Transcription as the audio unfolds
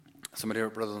So my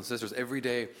dear brothers and sisters, every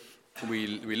day we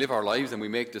live our lives and we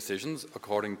make decisions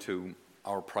according to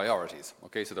our priorities.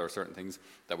 Okay, so there are certain things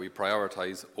that we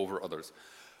prioritize over others.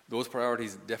 Those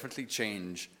priorities definitely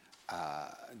change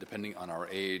depending on our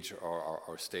age or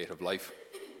our state of life.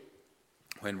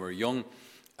 When we're young,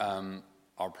 when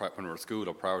we're at school,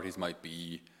 our priorities might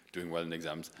be doing well in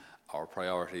exams. Our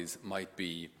priorities might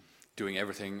be doing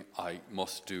everything I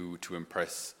must do to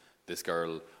impress this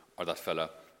girl or that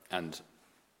fella and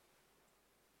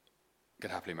get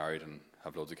happily married and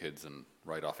have loads of kids and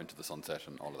ride off into the sunset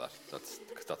and all of that.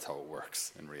 That's how it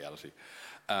works in reality.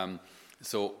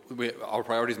 So our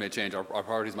priorities may change. Our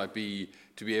priorities might be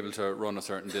to be able to run a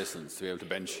certain distance, to be able to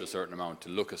bench a certain amount, to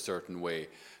look a certain way,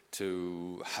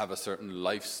 to have a certain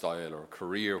lifestyle or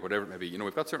career, whatever it may be. You know,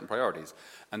 we've got certain priorities.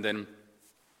 And then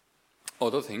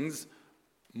other things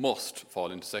must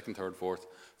fall into second, third, fourth,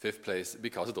 fifth place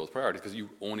because of those priorities, because you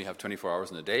only have 24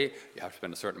 hours in a day. You have to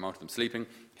spend a certain amount of them sleeping.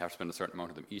 You have to spend a certain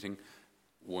amount of them eating.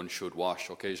 One should wash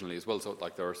occasionally as well. So,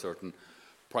 like, there are certain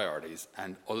priorities,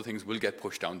 and other things will get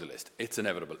pushed down the list. It's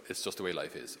inevitable. It's just the way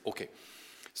life is. Okay.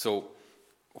 So,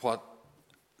 what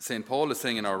St. Paul is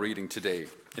saying in our reading today,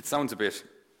 it sounds a bit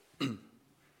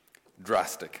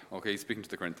drastic. Okay, speaking to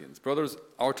the Corinthians. Brothers,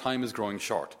 our time is growing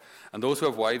short, and those who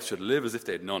have wives should live as if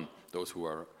they had none. Those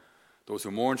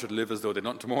who mourn should live as though they had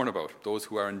nothing to mourn about. Those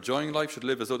who are enjoying life should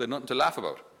live as though they had nothing to laugh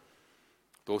about.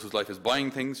 Those whose life is buying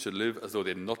things should live as though they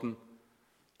had nothing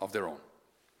of their own.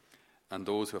 And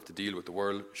those who have to deal with the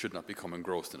world should not become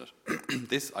engrossed in it.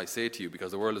 This I say to you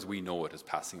because the world as we know it is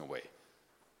passing away.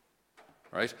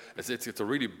 Right? It's a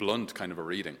really blunt kind of a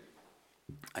reading.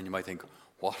 And you might think,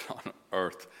 what on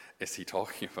earth is he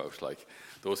talking about? Like,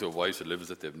 those who have wives should live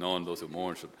as if they've none. Those who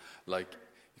mourn should, like,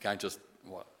 you can't just,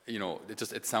 you know,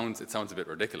 it sounds a bit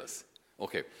ridiculous.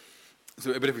 Okay,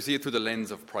 so but if we see it through the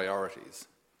lens of priorities,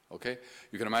 okay,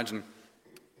 you can imagine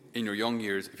in your young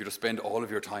years, if you just spend all of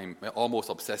your time almost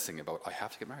obsessing about, I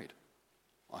have to get married.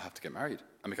 I have to get married.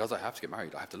 And because I have to get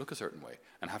married, I have to look a certain way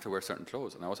and have to wear certain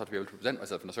clothes. And I always have to be able to present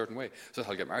myself in a certain way. So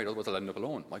I'll get married, otherwise I'll end up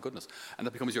alone. My goodness. And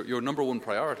that becomes your number one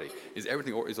priority, is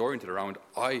everything is oriented around,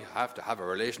 I have to have a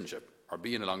relationship or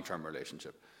be in a long-term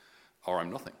relationship, or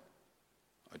I'm nothing.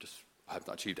 I have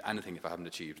not achieved anything if I haven't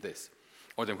achieved this.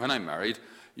 Or then when I'm married,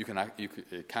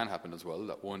 it can happen as well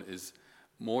that one is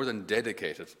more than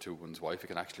dedicated to one's wife. It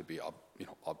can actually be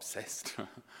obsessed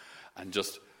and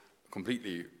just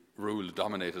completely ruled,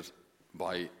 dominated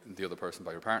by the other person,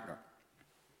 by your partner.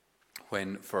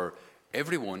 When for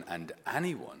everyone and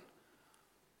anyone,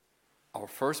 our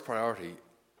first priority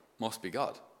must be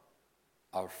God.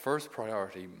 Our first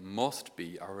priority must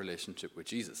be our relationship with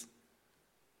Jesus,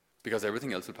 because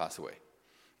everything else will pass away.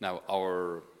 Now,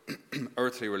 our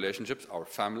earthly relationships, our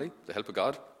family, the help of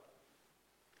God,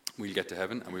 we'll get to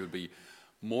heaven and we will be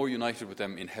more united with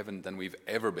them in heaven than we've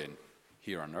ever been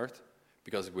here on earth,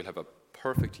 because we'll have a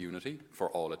perfect unity for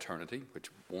all eternity, which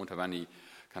won't have any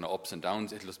kind of ups and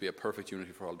downs. It'll just be a perfect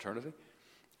unity for all eternity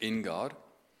in God.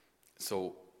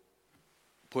 So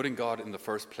putting God in the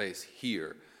first place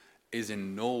here is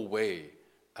in no way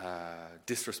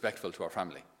disrespectful to our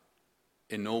family.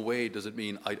 In no way does it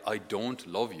mean I don't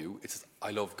love you. It's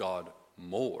I love God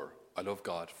more. I love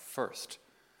God first.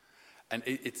 And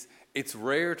it's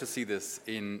rare to see this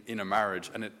in a marriage,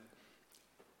 and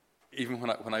even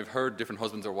when I've heard different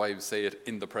husbands or wives say it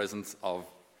in the presence of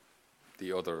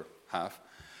the other half,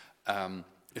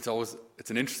 it's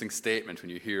an interesting statement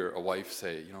when you hear a wife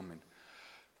say, you know,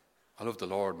 I love the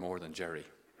Lord more than Jerry,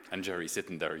 and Jerry's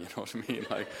sitting there, you know what I mean?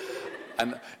 Like,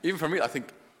 and even for me, I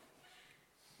think,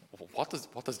 what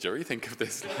does Jerry think of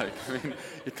this? Like, I mean,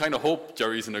 you kind of hope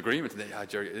Jerry's in agreement. And yeah,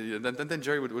 Jerry. Then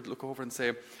Jerry would look over and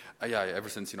say, yeah, ever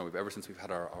since we've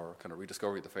had our kind of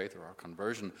rediscovery of the faith or our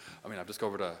conversion, I mean, I've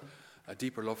discovered a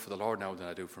deeper love for the Lord now than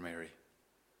I do for Mary.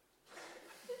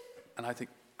 And I think,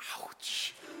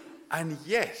 ouch. And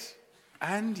yet,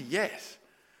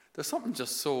 there's something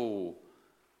just so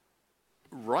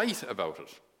right about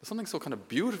it. There's something so kind of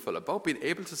beautiful about being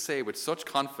able to say with such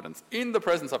confidence in the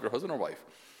presence of your husband or wife,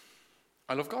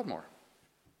 I love God more.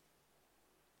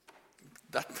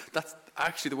 That's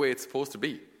actually the way it's supposed to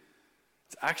be.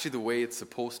 It's actually the way it's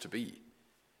supposed to be.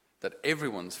 That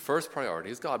everyone's first priority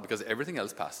is God, because everything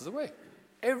else passes away.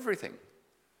 Everything.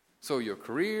 So your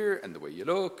career and the way you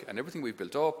look and everything we've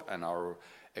built up and our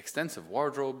extensive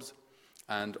wardrobes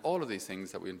and all of these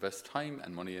things that we invest time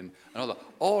and money in and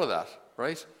all of that,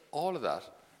 right? All of that,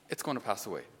 it's going to pass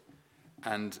away.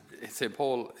 And St.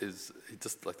 Paul is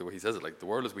just like the way he says it, like the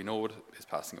world as we know it is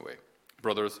passing away.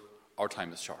 Brothers, our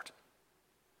time is short.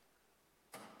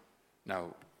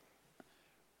 Now,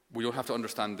 we don't have to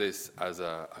understand this as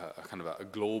a kind of a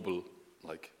global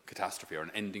catastrophe or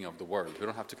an ending of the world. We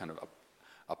don't have to kind of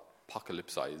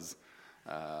apocalypsize.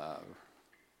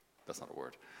 That's not a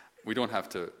word. We don't have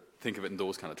to think of it in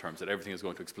those kind of terms, that everything is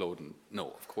going to explode. And no,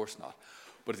 of course not.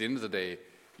 But at the end of the day,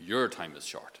 your time is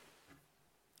short.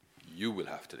 You will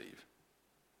have to leave.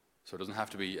 So it doesn't have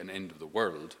to be an end of the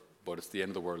world, but it's the end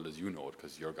of the world as you know it,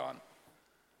 because you're gone.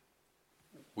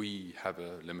 We have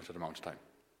a limited amount of time.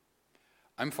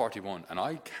 I'm 41, and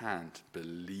I can't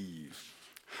believe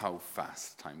how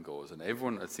fast time goes. And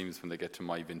everyone, it seems, when they get to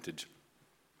my vintage,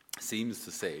 seems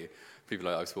to say, people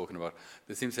I've spoken about,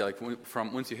 they seem to say,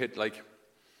 from once you hit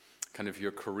kind of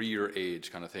your career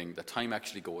age kind of thing, the time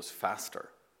actually goes faster.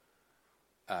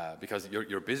 Because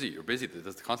you're busy.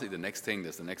 There's constantly the next thing,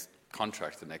 there's the next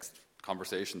contract, the next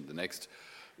conversation, the next...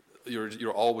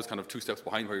 You're always kind of 2 steps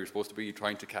behind where you're supposed to be,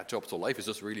 trying to catch up. So life is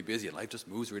just really busy, and life just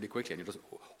moves really quickly, and you're just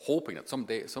hoping that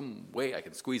someday, some way, I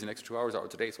can squeeze an extra 2 hours out of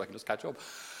today so I can just catch up.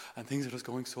 And things are just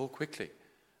going so quickly.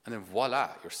 And then voila,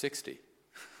 you're 60.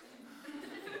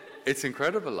 It's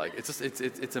incredible.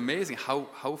 It's amazing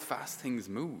how fast things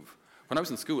move. When I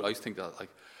was in school, I used to think that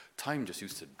time just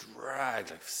used to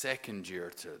drag, second year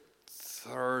to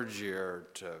third year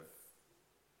to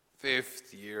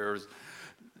fifth years,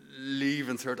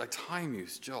 leaving third. Time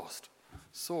is just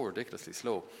so ridiculously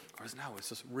slow. Whereas now it's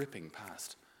just ripping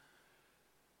past.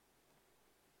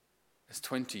 It's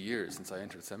 20 years since I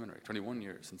entered seminary. 21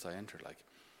 years since I entered.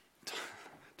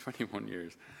 21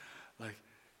 years.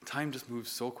 Time just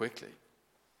moves so quickly.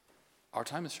 Our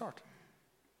time is short.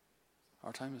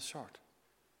 Our time is short.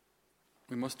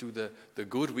 We must do the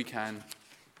good we can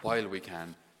while we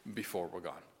can before we're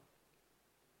gone.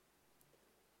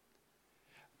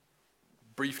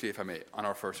 Briefly, if I may, on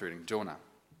our first reading, Jonah.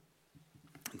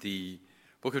 The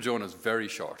book of Jonah is very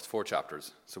short. It's 4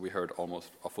 chapters. So we heard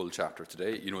almost a full chapter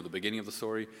today. You know the beginning of the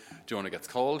story. Jonah gets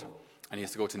called, and he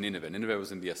has to go to Nineveh. Nineveh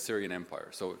was in the Assyrian Empire.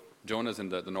 So Jonah's in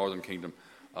the northern kingdom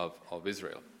of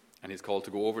Israel. And he's called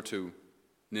to go over to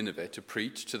Nineveh to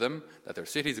preach to them that their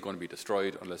cities are going to be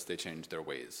destroyed unless they change their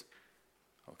ways.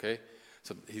 Okay?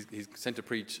 So he's sent to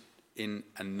preach in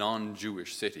a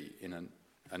non-Jewish city, in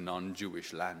a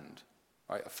non-Jewish land,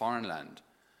 right? A foreign land.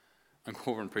 And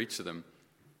go over and preach to them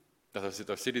that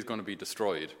their city is going to be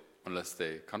destroyed unless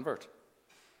they convert.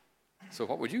 So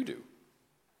what would you do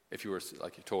if you were you're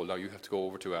told, now you have to go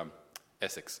over to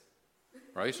Essex,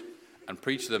 right? And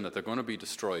preach to them that they're going to be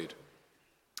destroyed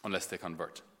unless they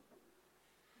convert.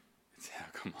 Yeah,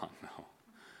 come on now.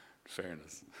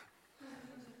 Fairness.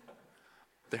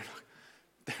 They're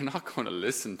not going to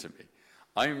listen to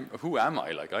me. Who am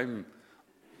I?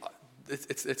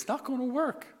 It's not going to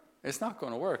work. It's not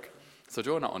going to work. So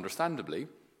Jonah, understandably,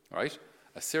 right?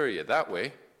 Assyria that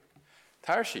way,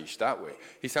 Tarshish that way.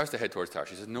 He starts to head towards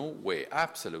Tarshish. He says, no way,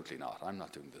 absolutely not. I'm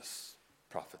not doing this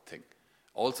prophet thing.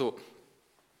 Also,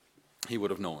 he would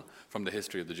have known from the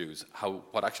history of the Jews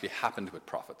what actually happened with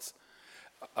prophets.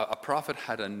 A prophet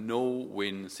had a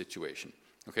no-win situation.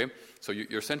 Okay, so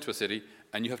you're sent to a city,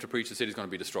 and you have to preach the city's going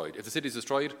to be destroyed. If the city's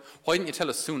destroyed, why didn't you tell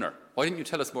us sooner? Why didn't you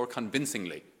tell us more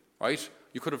convincingly? Right?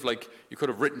 You could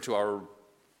have written to our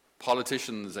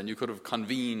politicians, and you could have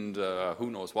convened,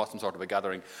 who knows what, some sort of a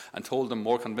gathering, and told them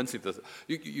more convincingly that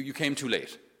you came too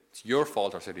late. It's your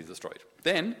fault our city's destroyed.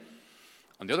 Then,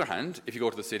 on the other hand, if you go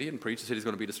to the city and preach the city's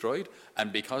going to be destroyed,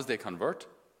 and because they convert,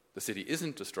 the city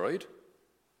isn't destroyed,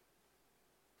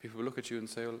 people will look at you and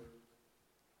say, well,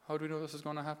 how do we know this is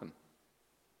going to happen?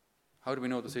 How do we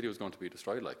know the city was going to be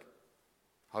destroyed like?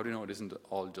 How do we know it isn't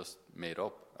all just made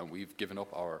up and we've given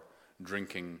up our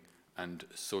drinking and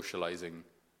socializing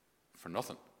for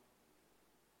nothing?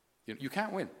 You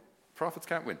can't win. Prophets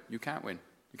can't win. You can't win.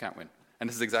 You can't win. And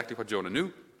this is exactly what Jonah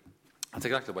knew. That's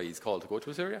exactly why he's called to go to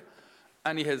Assyria.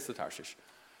 And he heads to Tarshish.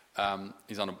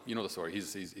 He's on you know the story.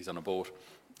 He's on a boat,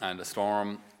 and a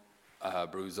storm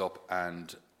brews up,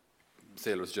 and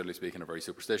sailors, generally speaking, are very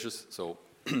superstitious. So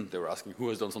they were asking who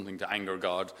has done something to anger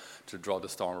God to draw the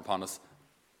storm upon us.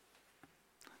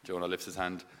 Jonah lifts his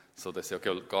hand. So they say, okay,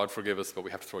 well, God forgive us, but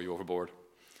we have to throw you overboard.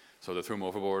 So they threw him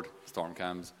overboard. Storm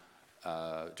comes.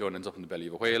 Jonah ends up in the belly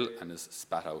of a whale and is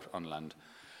spat out on land.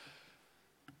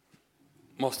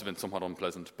 Must have been somewhat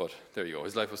unpleasant, but there you go.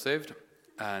 His life was saved.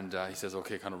 And he says,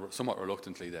 okay, kind of somewhat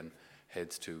reluctantly then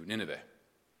heads to Nineveh.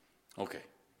 Okay.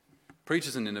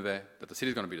 Preaches in Nineveh that the city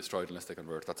is going to be destroyed unless they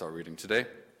convert. That's our reading today.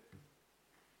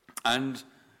 And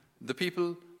the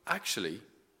people actually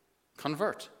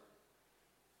convert.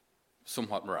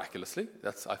 Somewhat miraculously.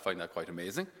 I find that quite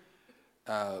amazing.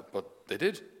 But they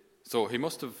did. So he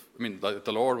must have,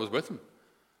 the Lord was with him.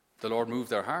 The Lord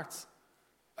moved their hearts.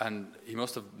 And he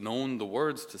must have known the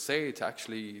words to say to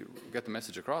actually get the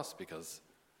message across, because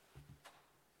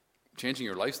changing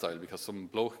your lifestyle because some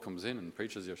bloke comes in and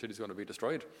preaches your city's going to be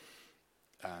destroyed,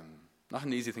 not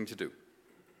an easy thing to do.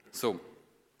 So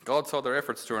God saw their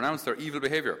efforts to renounce their evil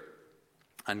behavior,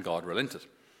 and God relented,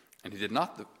 and he did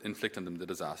not inflict on them the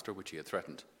disaster which he had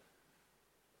threatened.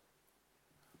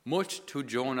 Much to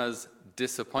Jonah's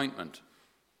disappointment,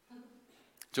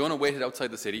 Jonah waited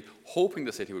outside the city, hoping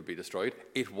the city would be destroyed.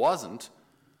 It wasn't,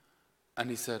 and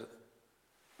he said,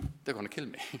 "They're going to kill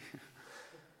me."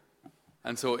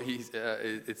 And so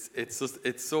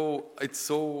it's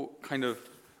so kind of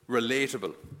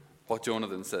relatable what Jonah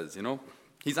then says.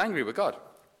 He's angry with God.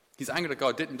 He's angry that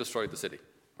God didn't destroy the city.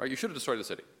 Right? You should have destroyed the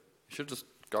city. You should have just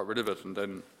got rid of it, and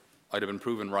then I'd have been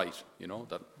proven right.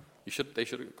 That they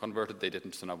should have converted. They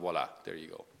didn't, so now voila, there you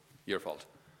go. Your fault.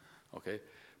 Okay.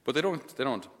 But they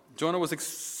don't. Jonah was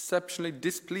exceptionally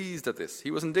displeased at this. He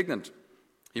was indignant.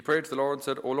 He prayed to the Lord and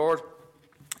said, "O Lord,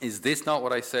 is this not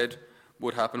what I said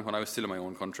would happen when I was still in my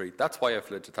own country? That's why I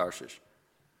fled to Tarshish.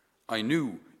 I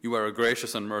knew you are a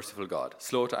gracious and merciful God,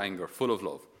 slow to anger, full of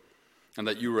love, and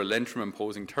that you relent from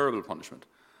imposing terrible punishment.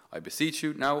 I beseech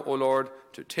you now, O Lord,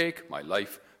 to take my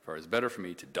life, for it is better for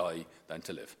me to die than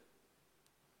to live."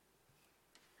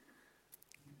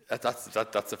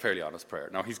 That's a fairly honest prayer.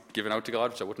 Now, he's given out to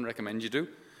God, which I wouldn't recommend you do,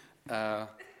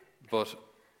 but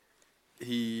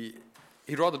he'd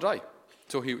rather die.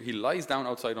 So he lies down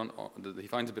outside, he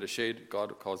finds a bit of shade.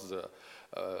 God causes a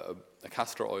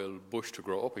castor oil bush to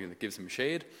grow up, and it gives him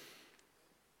shade.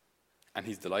 And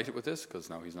he's delighted with this, because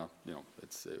now he's not,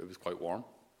 it was quite warm.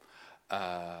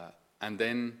 And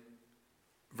then,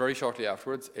 very shortly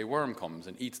afterwards, a worm comes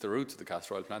and eats the roots of the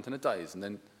castor oil plant, and it dies. And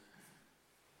then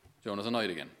Jonah's annoyed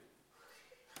again.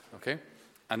 Okay?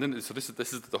 And then, so this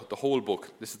is the whole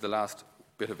book. This is the last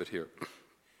bit of it here.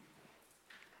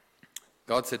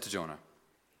 God said to Jonah,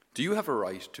 "Do you have a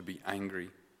right to be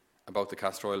angry about the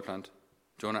castor oil plant?"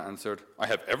 Jonah answered, "I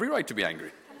have every right to be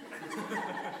angry."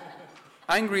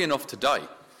 Angry enough to die.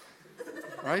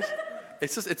 Right?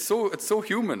 It's so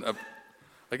human.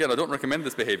 Again, I don't recommend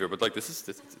this behavior, but this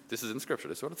is in Scripture.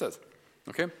 This is what it says.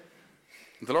 Okay?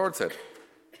 The Lord said,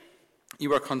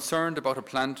 "You are concerned about a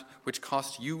plant which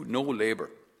cost you no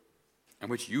labor and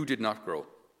which you did not grow.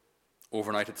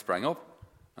 Overnight it sprang up,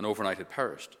 and overnight it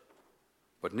perished.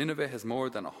 But Nineveh has more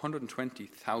than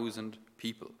 120,000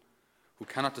 people who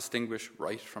cannot distinguish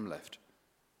right from left.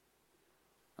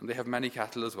 And they have many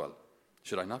cattle as well.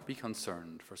 Should I not be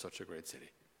concerned for such a great city?"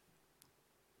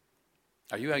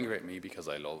 Are you angry at me because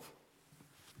I love?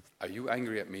 Are you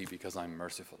angry at me because I'm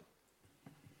merciful?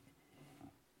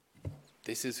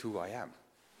 This is who I am.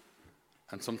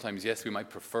 And sometimes, yes, we might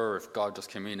prefer if God just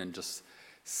came in and just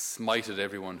smited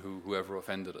everyone whoever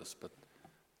offended us, but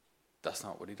that's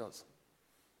not what he does.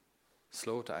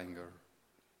 Slow to anger,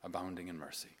 abounding in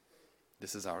mercy.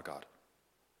 This is our God.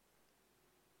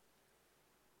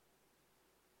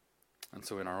 And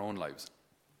so in our own lives,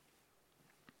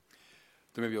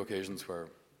 there may be occasions where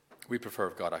we prefer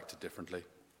if God acted differently.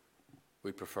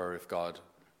 We prefer if God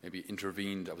maybe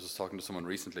intervened. I was just talking to someone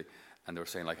recently, and they were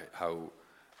saying how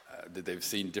they've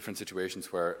seen different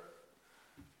situations where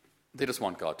they just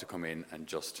want God to come in and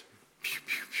just pew,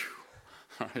 pew, pew,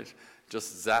 right?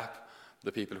 Just zap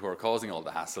the people who are causing all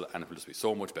the hassle, and it will just be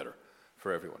so much better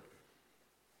for everyone.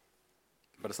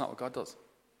 But it's not what God does.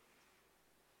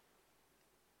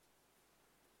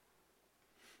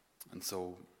 And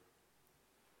so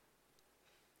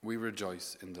we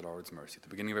rejoice in the Lord's mercy. At the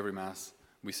beginning of every Mass,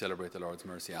 we celebrate the Lord's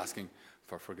mercy, asking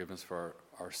for forgiveness for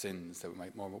our sins, that we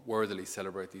might more worthily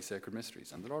celebrate these sacred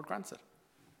mysteries. And the Lord grants it.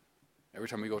 Every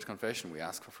time we go to confession, we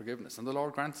ask for forgiveness, and the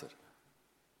Lord grants it.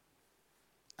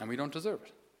 And we don't deserve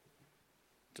it.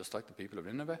 Just like the people of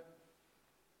Nineveh,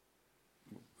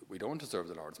 we don't deserve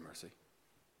the Lord's mercy,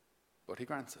 but he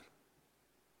grants it.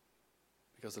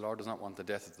 Because the Lord does not want the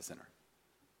death of the sinner,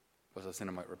 but the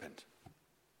sinner might repent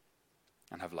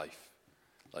and have life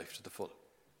to the full.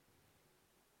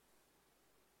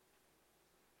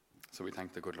 So we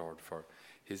thank the good Lord for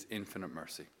his infinite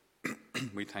mercy.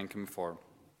 We thank him for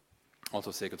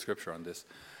also sacred scripture on this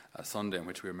Sunday, in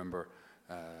which we remember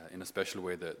in a special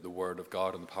way the word of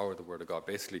God and the power of the word of God.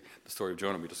 Basically, the story of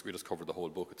Jonah, we just covered the whole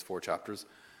book. It's 4 chapters.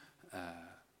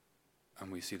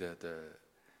 And we see the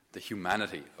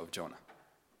humanity of Jonah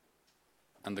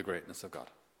and the greatness of God.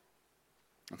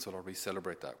 And so, Lord, we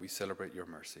celebrate that. We celebrate your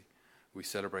mercy. We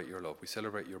celebrate your love. We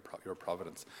celebrate your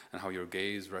providence, and how your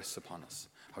gaze rests upon us,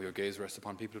 how your gaze rests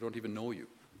upon people who don't even know you,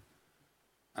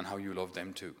 and how you love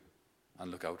them too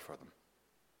and look out for them.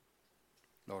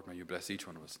 Lord, may you bless each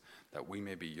one of us, that we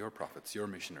may be your prophets, your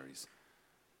missionaries,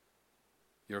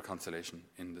 your consolation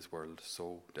in this world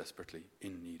so desperately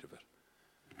in need of it.